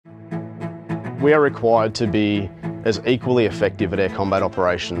We are required to be as equally effective at air combat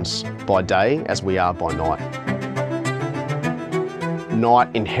operations by day as we are by night. Night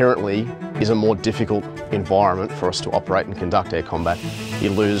inherently is a more difficult environment for us to operate and conduct air combat.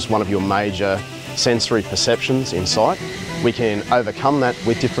 You lose one of your major sensory perceptions in sight. We can overcome that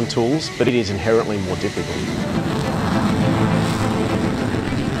with different tools, but it is inherently more difficult.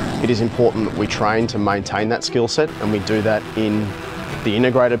 It is important that we train to maintain that skill set, and we do that in the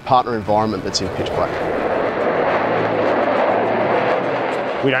integrated partner environment that's in pitch black.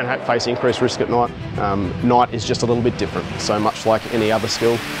 We don't face increased risk at night. Night is just a little bit different. So much like any other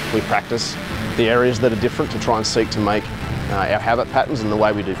skill, we practice the areas that are different to try and seek to make our habit patterns and the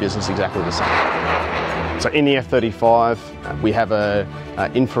way we do business exactly the same. So in the F-35, we have an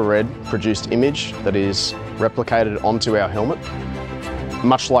infrared produced image that is replicated onto our helmet,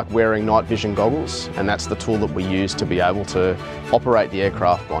 much like wearing night vision goggles, and that's the tool that we use to be able to operate the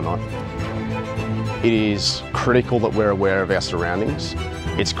aircraft by night. It is critical that we're aware of our surroundings.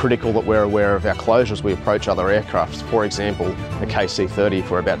 It's critical that we're aware of our closure as we approach other aircrafts, for example, a KC-30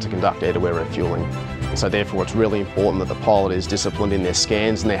 if we're about to conduct air-to-air refuelling. So therefore it's really important that the pilot is disciplined in their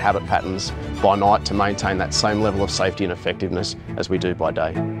scans and their habit patterns by night to maintain that same level of safety and effectiveness as we do by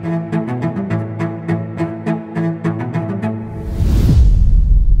day.